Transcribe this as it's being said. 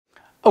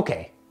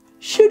Okay,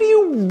 should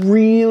you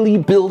really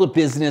build a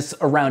business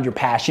around your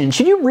passion?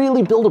 Should you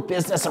really build a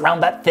business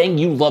around that thing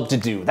you love to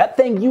do? That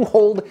thing you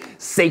hold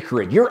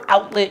sacred, your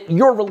outlet,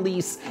 your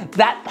release,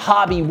 that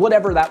hobby,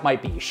 whatever that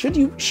might be. Should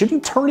you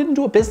turn it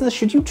into a business?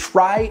 Should you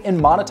try and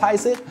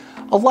monetize it?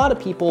 A lot of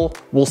people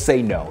will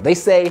say no. They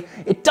say,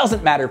 it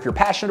doesn't matter if you're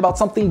passionate about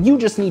something, you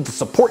just need to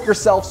support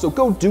yourself, so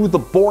go do the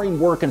boring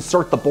work and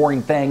start the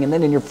boring thing, and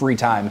then in your free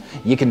time,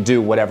 you can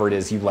do whatever it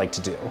is you'd like to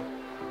do.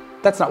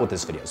 That's not what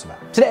this video is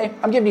about. Today,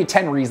 I'm giving you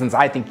 10 reasons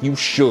I think you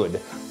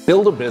should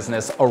build a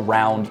business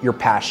around your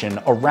passion,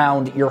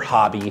 around your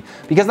hobby,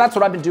 because that's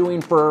what I've been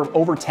doing for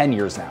over 10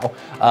 years now.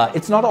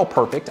 It's not all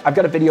perfect. I've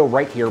got a video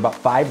right here about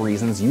 5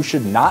 reasons you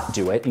should not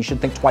do it. You should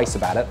think twice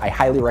about it. I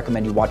highly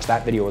recommend you watch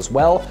that video as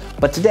well.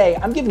 But today,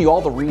 I'm giving you all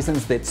the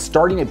reasons that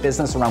starting a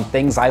business around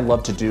things I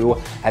love to do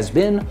has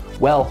been,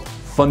 well,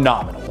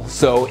 phenomenal.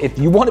 So if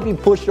you want to be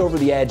pushed over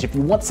the edge, if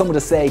you want someone to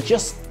say,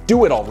 just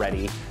do it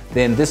already,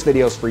 then this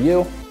video is for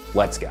you.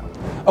 Let's go.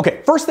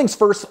 Okay, first things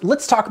first,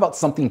 let's talk about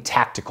something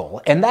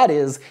tactical, and that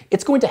is,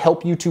 it's going to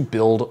help you to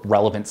build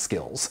relevant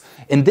skills.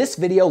 In this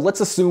video, let's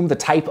assume the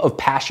type of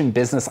passion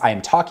business I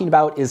am talking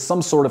about is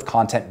some sort of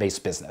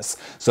content-based business.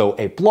 So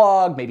a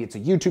blog, maybe it's a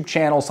YouTube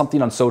channel,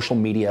 something on social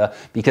media,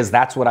 because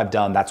that's what I've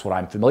done, that's what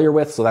I'm familiar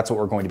with, so that's what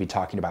we're going to be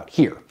talking about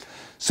here.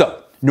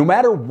 So, no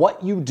matter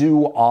what you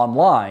do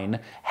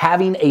online,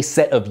 having a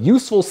set of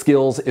useful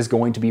skills is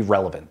going to be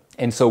relevant.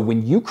 And so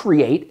when you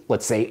create,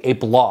 let's say, a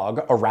blog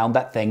around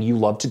that thing you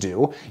love to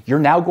do, you're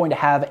now going to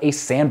have a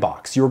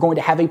sandbox. You're going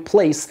to have a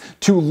place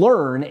to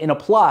learn and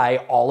apply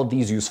all of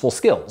these useful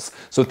skills.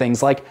 So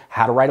things like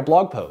how to write a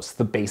blog post,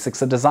 the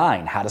basics of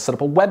design, how to set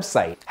up a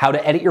website, how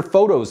to edit your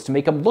photos to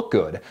make them look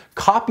good,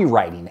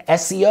 copywriting,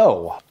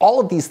 SEO. All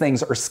of these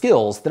things are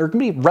skills that are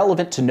going to be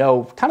relevant to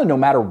know kind of no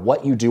matter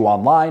what you do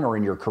online or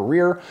in your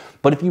career.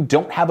 But if you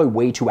don't have a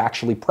way to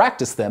actually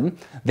practice them,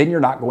 then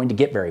you're not going to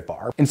get very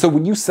far. And so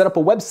when you set up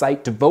a website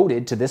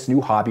devoted to this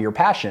new hobby or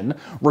passion,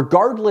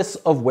 regardless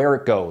of where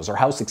it goes or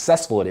how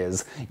successful it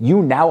is,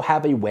 you now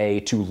have a way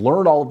to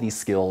learn all of these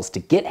skills, to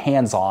get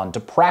hands-on,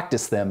 to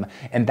practice them,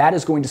 and that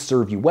is going to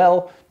serve you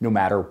well no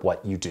matter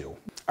what you do.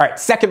 All right,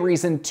 second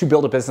reason to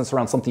build a business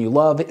around something you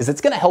love is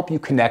it's going to help you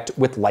connect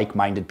with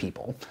like-minded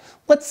people.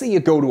 Let's say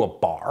you go to a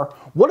bar.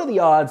 What are the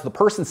odds the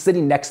person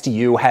sitting next to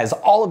you has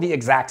all of the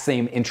exact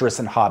same interests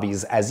and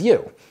hobbies as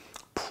you?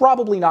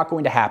 Probably not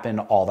going to happen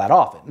all that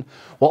often.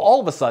 Well, all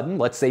of a sudden,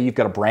 let's say you've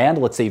got a brand,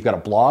 let's say you've got a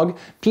blog,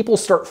 people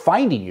start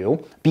finding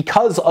you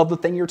because of the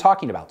thing you're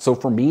talking about. So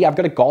for me, I've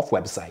got a golf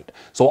website.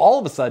 So all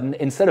of a sudden,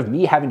 instead of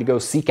me having to go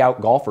seek out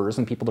golfers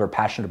and people that are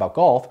passionate about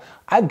golf,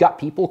 I've got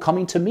people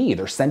coming to me.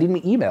 They're sending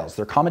me emails,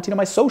 they're commenting on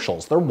my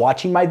socials, they're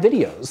watching my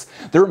videos,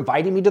 they're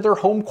inviting me to their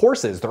home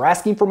courses, they're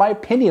asking for my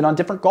opinion on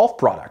different golf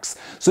products.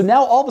 So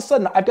now all of a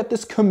sudden, I've got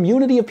this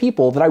community of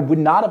people that I would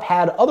not have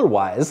had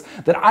otherwise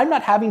that I'm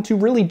not having to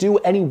really do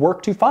any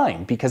work to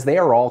find because they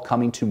are all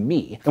coming to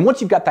me. And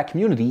once you've got that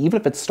community, even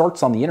if it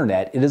starts on the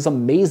internet, it is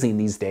amazing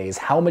these days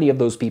how many of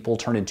those people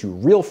turn into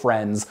real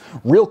friends,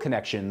 real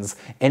connections,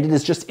 and it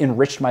has just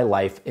enriched my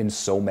life in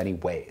so many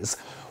ways.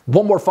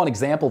 One more fun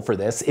example for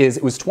this is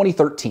it was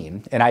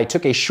 2013 and I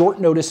took a short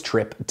notice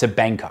trip to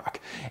Bangkok.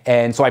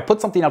 And so I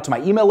put something out to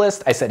my email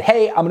list. I said,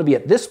 hey, I'm going to be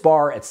at this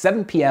bar at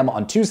 7 p.m.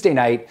 on Tuesday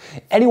night.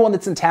 Anyone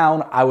that's in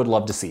town, I would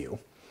love to see you.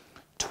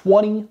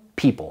 20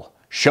 people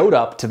showed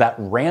up to that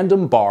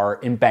random bar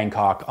in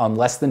Bangkok on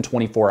less than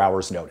 24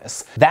 hours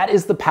notice. That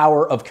is the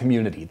power of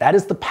community. That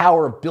is the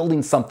power of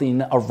building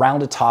something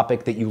around a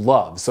topic that you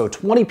love. So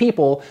 20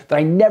 people that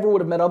I never would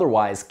have met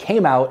otherwise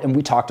came out and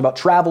we talked about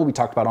travel, we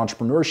talked about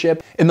entrepreneurship.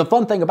 And the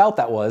fun thing about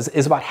that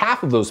is about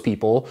half of those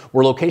people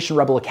were Location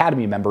Rebel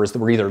Academy members that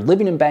were either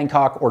living in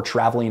Bangkok or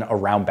traveling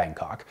around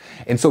Bangkok.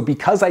 And so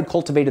because I'd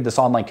cultivated this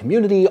online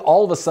community,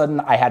 all of a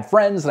sudden I had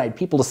friends and I had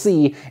people to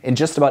see in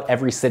just about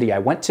every city I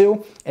went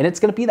to. And it's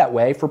gonna be that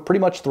way for pretty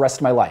much the rest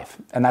of my life,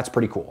 and that's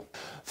pretty cool.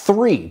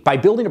 3, by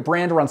building a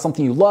brand around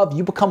something you love,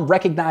 you become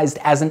recognized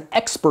as an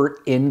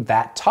expert in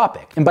that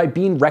topic. And by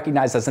being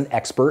recognized as an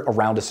expert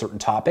around a certain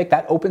topic,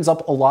 that opens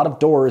up a lot of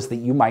doors that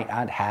you might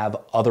not have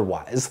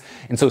otherwise.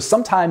 And so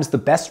sometimes the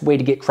best way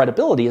to get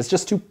credibility is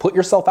just to put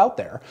yourself out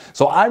there.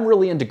 So I'm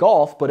really into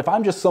golf, but if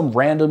I'm just some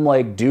random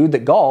dude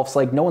that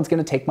golfs, no one's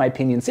gonna take my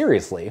opinion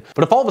seriously.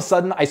 But if all of a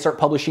sudden I start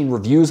publishing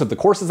reviews of the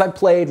courses I've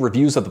played,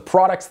 reviews of the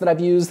products that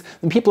I've used,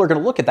 then people are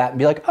gonna look at that and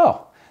be like,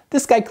 oh,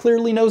 this guy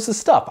clearly knows his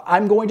stuff.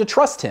 I'm going to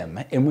trust him.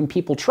 And when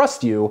people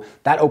trust you,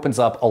 that opens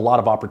up a lot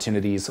of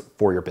opportunities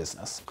for your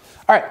business.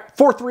 All right,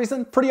 4th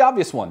reason, pretty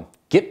obvious one.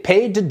 Get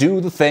paid to do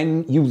the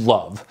thing you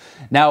love.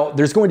 Now,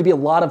 there's going to be a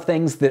lot of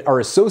things that are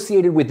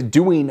associated with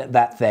doing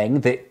that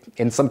thing that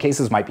in some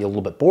cases might be a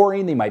little bit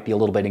boring, they might be a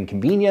little bit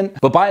inconvenient.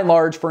 But by and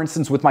large, for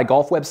instance, with my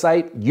golf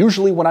website,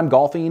 usually when I'm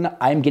golfing,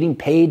 I'm getting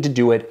paid to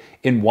do it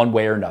in one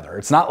way or another.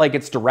 It's not like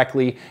it's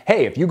directly,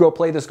 hey, if you go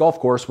play this golf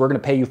course, we're gonna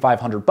pay you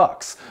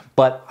 $500.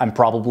 But I'm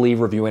probably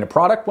reviewing a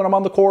product when I'm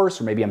on the course,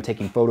 or maybe I'm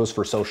taking photos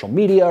for social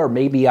media, or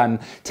maybe I'm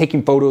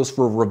taking photos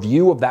for a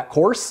review of that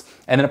course.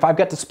 And then if I've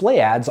got display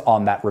ads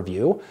on that review,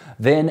 do,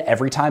 then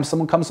every time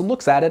someone comes and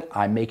looks at it,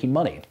 I'm making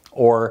money.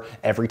 Or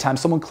every time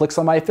someone clicks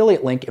on my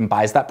affiliate link and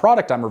buys that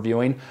product I'm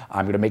reviewing,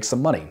 I'm gonna make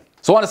some money.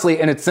 So honestly,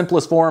 in its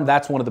simplest form,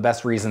 that's one of the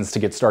best reasons to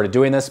get started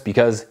doing this,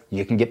 because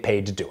you can get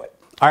paid to do it.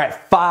 All right,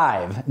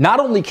 5, not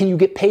only can you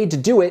get paid to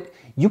do it,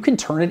 you can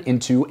turn it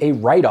into a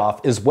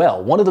write-off as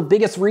well. One of the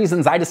biggest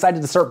reasons I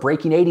decided to start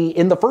Breaking 80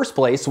 in the first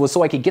place was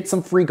so I could get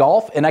some free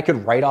golf and I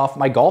could write off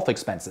my golf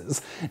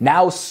expenses.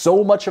 Now,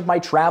 so much of my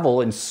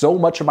travel and so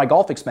much of my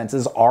golf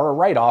expenses are a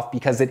write-off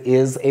because it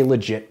is a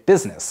legit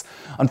business.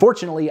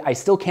 Unfortunately, I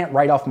still can't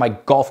write off my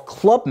golf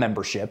club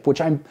membership, which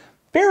I'm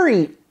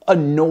very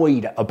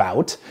annoyed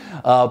about,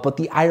 but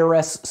the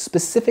IRS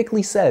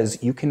specifically says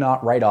you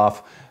cannot write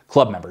off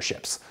club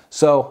memberships.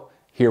 So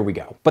here we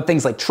go. But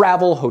things like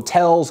travel,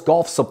 hotels,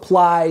 golf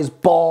supplies,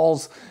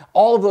 balls,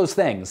 all of those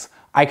things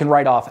I can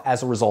write off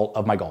as a result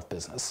of my golf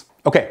business.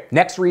 Okay,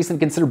 next reason to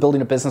consider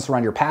building a business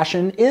around your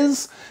passion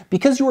is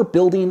because you are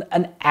building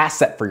an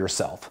asset for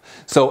yourself.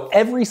 So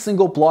every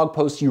single blog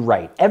post you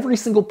write, every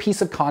single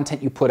piece of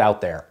content you put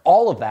out there,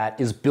 all of that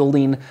is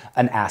building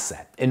an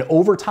asset. And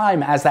over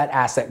time, as that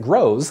asset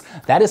grows,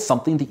 that is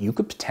something that you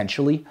could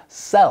potentially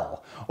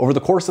sell. Over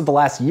the course of the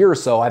last year or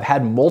so, I've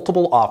had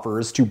multiple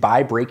offers to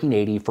buy Breaking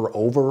 80 for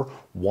over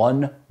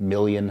 $1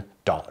 million.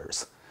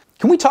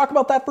 Can we talk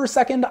about that for a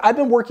second? I've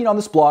been working on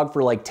this blog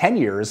for like 10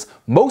 years,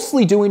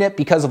 mostly doing it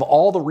because of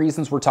all the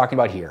reasons we're talking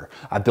about here.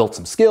 I've built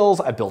some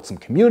skills, I've built some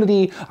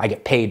community, I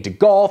get paid to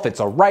golf, it's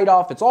a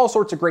write-off, it's all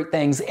sorts of great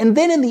things. And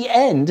then in the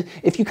end,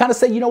 if you kind of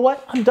say, you know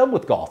what, I'm done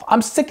with golf,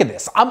 I'm sick of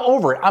this, I'm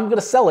over it, I'm gonna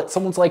sell it.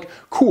 Someone's like,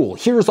 cool,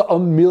 here's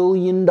 $1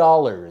 million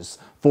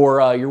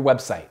for your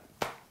website.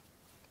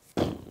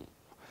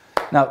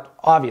 Now,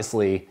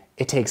 obviously,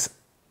 it takes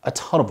a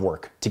ton of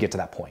work to get to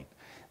that point.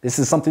 This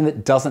is something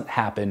that doesn't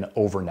happen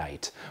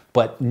overnight.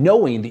 But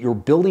knowing that you're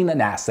building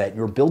an asset,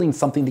 you're building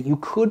something that you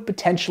could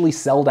potentially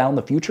sell down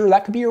the future,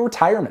 that could be your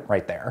retirement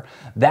right there.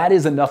 That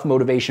is enough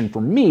motivation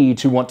for me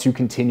to want to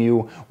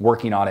continue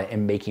working on it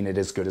and making it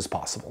as good as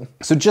possible.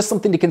 So just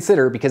something to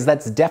consider, because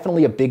that's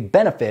definitely a big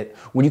benefit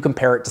when you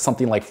compare it to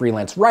something like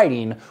freelance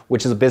writing,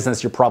 which is a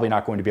business you're probably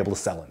not going to be able to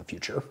sell in the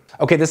future.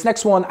 Okay, this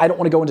next one, I don't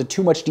want to go into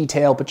too much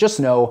detail, but just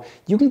know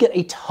you can get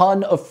a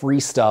ton of free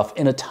stuff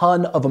and a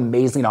ton of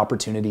amazing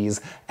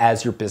opportunities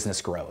as your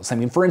business grows. I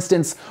mean, for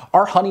instance,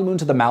 our honeymoon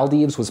to the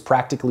Maldives was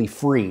practically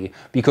free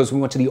because we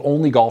went to the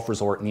only golf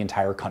resort in the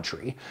entire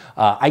country.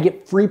 I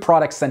get free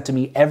products sent to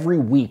me every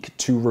week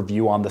to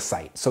review on the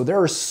site. So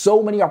there are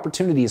so many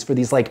opportunities for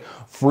these like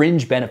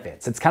fringe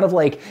benefits. It's kind of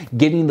like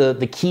getting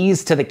the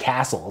keys to the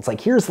castle. It's like,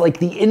 here's like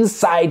the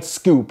inside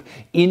scoop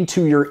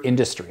into your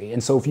industry.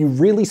 And so if you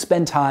really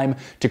spend time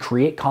to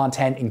create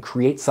content and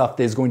create stuff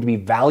that is going to be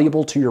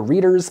valuable to your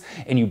readers,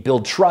 and you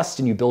build trust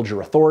and you build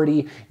your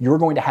authority, you're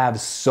going to have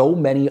so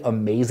many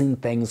amazing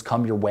things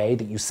come your way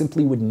that you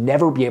simply would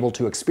never be able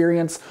to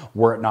experience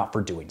were it not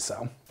for doing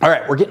so. All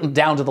right, we're getting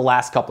down to the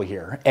last couple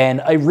here.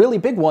 And a really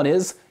big one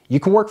is you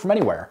can work from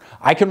anywhere.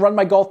 I can run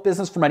my golf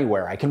business from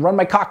anywhere. I can run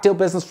my cocktail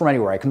business from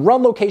anywhere. I can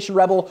run Location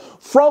Rebel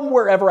from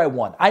wherever I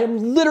want. I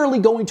am literally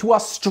going to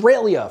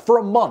Australia for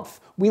a month.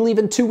 We leave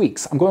in 2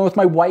 weeks. I'm going with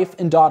my wife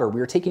and daughter.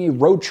 We are taking a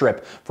road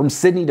trip from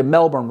Sydney to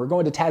Melbourne. We're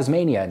going to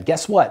Tasmania. And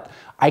guess what?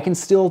 I can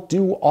still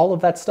do all of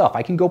that stuff.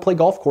 I can go play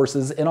golf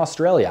courses in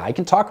Australia. I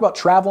can talk about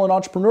travel and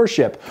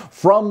entrepreneurship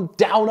from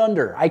down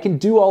under. I can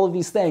do all of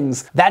these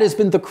things. That has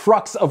been the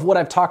crux of what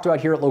I've talked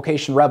about here at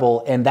Location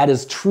Rebel, and that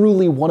is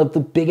truly one of the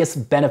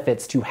biggest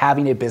benefits to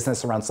having a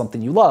business around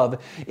something you love,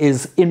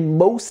 is in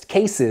most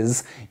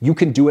cases, you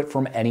can do it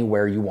from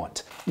anywhere you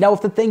want. Now,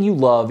 if the thing you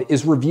love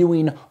is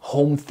reviewing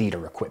home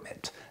theater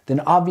equipment, then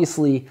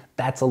obviously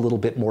that's a little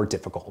bit more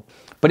difficult.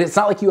 But it's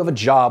not like you have a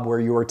job where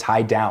you are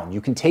tied down.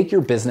 You can take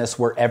your business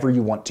wherever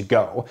you want to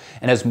go.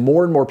 And as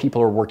more and more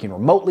people are working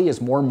remotely,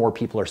 as more and more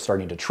people are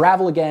starting to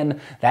travel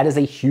again, that is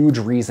a huge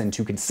reason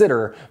to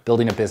consider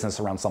building a business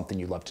around something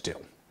you love to do.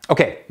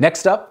 Okay,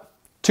 next up,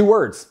 2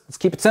 words. Let's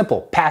keep it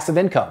simple: passive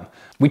income.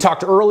 We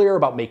talked earlier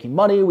about making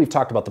money, we've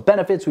talked about the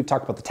benefits, we've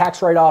talked about the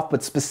tax write-off,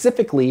 but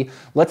specifically,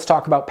 let's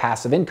talk about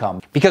passive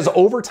income. Because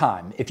over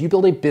time, if you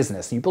build a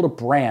business, you build a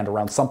brand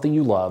around something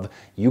you love,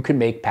 you can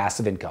make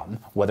passive income,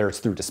 whether it's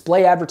through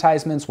display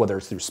advertisements, whether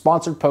it's through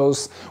sponsored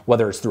posts,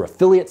 whether it's through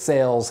affiliate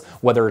sales,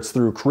 whether it's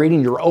through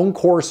creating your own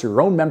course,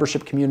 your own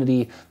membership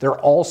community. There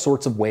are all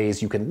sorts of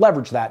ways you can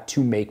leverage that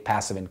to make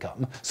passive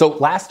income. So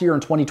last year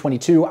in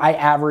 2022, I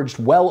averaged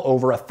well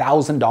over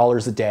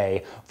 $1,000 a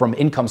day from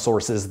income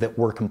sources that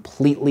were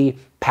completely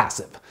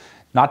passive.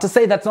 Not to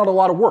say that's not a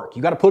lot of work.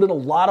 You got to put in a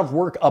lot of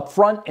work up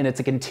front, and it's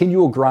a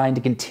continual grind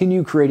to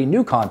continue creating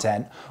new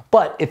content.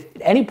 But if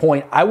at any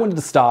point I wanted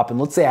to stop and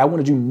let's say I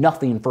want to do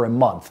nothing for a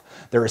month,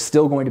 there is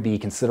still going to be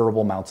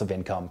considerable amounts of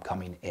income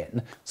coming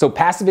in. So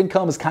passive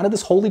income is kind of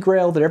this holy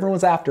grail that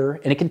everyone's after,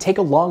 and it can take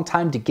a long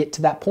time to get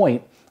to that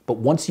point. But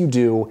once you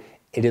do,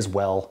 it is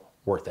well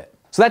worth it.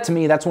 So that to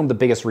me, that's one of the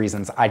biggest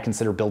reasons I'd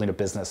consider building a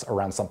business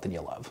around something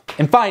you love.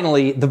 And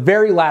finally, the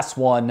very last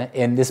one,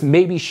 and this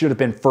maybe should have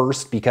been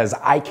first because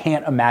I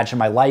can't imagine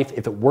my life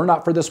if it were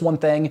not for this one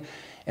thing,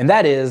 and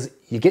that is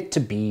you get to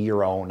be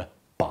your own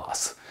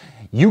boss.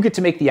 You get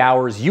to make the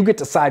hours, you get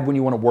to decide when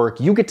you want to work,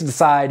 you get to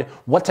decide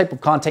what type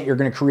of content you're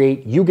going to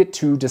create, you get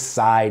to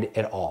decide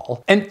it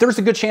all. And there's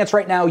a good chance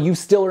right now you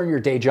still are in your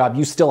day job,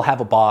 you still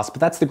have a boss, but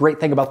that's the great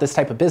thing about this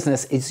type of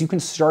business is you can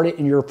start it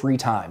in your free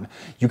time.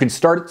 You can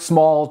start it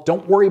small,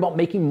 don't worry about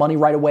making money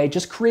right away,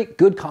 just create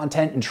good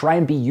content and try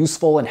and be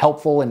useful and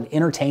helpful and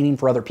entertaining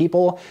for other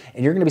people,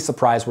 and you're going to be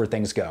surprised where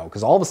things go.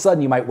 Because all of a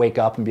sudden you might wake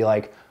up and be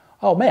like,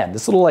 oh man,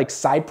 this little like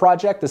side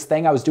project, this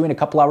thing I was doing a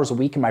couple hours a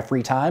week in my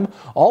free time,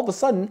 all of a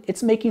sudden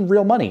it's making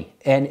real money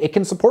and it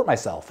can support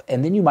myself.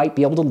 And then you might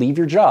be able to leave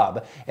your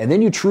job and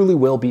then you truly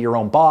will be your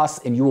own boss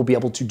and you will be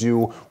able to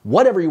do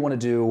whatever you want to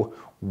do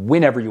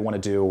whenever you want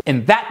to do.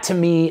 And that to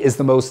me is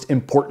the most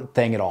important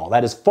thing at all.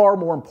 That is far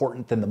more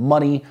important than the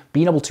money,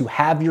 being able to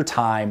have your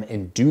time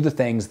and do the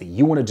things that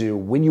you want to do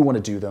when you want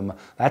to do them.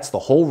 That's the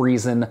whole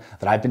reason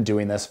that I've been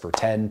doing this for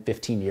 10,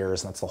 15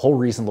 years. And that's the whole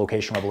reason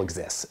Location Rebel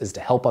exists, is to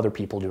help other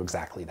people do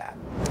exactly that.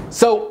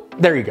 So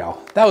there you go.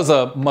 That was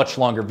a much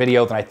longer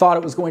video than I thought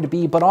it was going to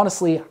be, but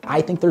honestly, I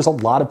think there's a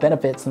lot of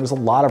benefits and there's a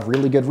lot of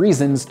really good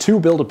reasons to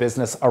build a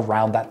business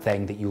around that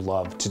thing that you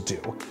love to do.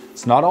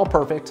 It's not all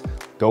perfect.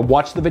 Go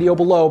watch the video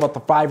below about the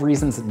 5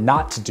 reasons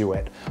not to do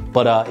it.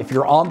 But if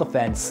you're on the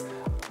fence,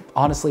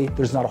 honestly,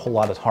 there's not a whole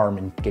lot of harm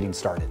in getting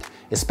started,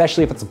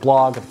 especially if it's a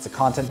blog, if it's a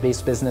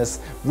content-based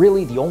business.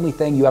 Really, the only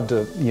thing you have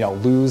to,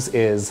 lose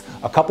is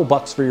a couple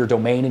bucks for your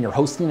domain and your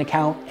hosting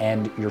account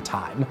and your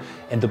time.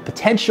 And the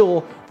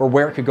potential for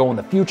where it could go in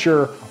the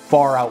future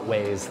far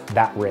outweighs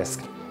that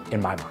risk in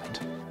my mind.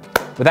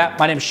 With that,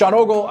 my name is Sean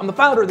Ogle. I'm the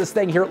founder of this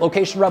thing here at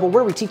Location Rebel,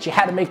 where we teach you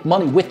how to make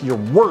money with your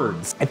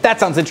words. If that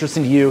sounds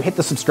interesting to you, hit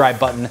the subscribe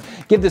button,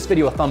 give this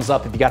video a thumbs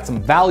up if you got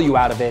some value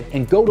out of it,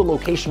 and go to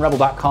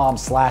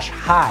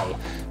locationrebel.com/hi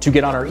to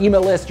get on our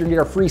email list. You're gonna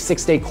get our free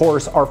 6-day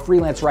course, our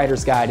freelance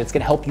writer's guide. It's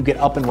gonna help you get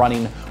up and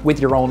running with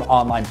your own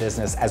online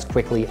business as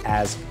quickly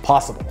as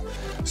possible.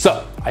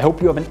 So I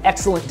hope you have an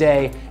excellent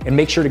day, and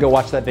make sure to go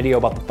watch that video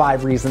about the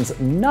 5 reasons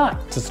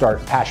not to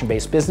start a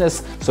passion-based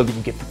business so that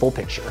you get the full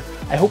picture.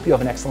 I hope you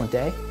have an excellent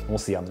day, and we'll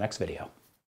see you on the next video.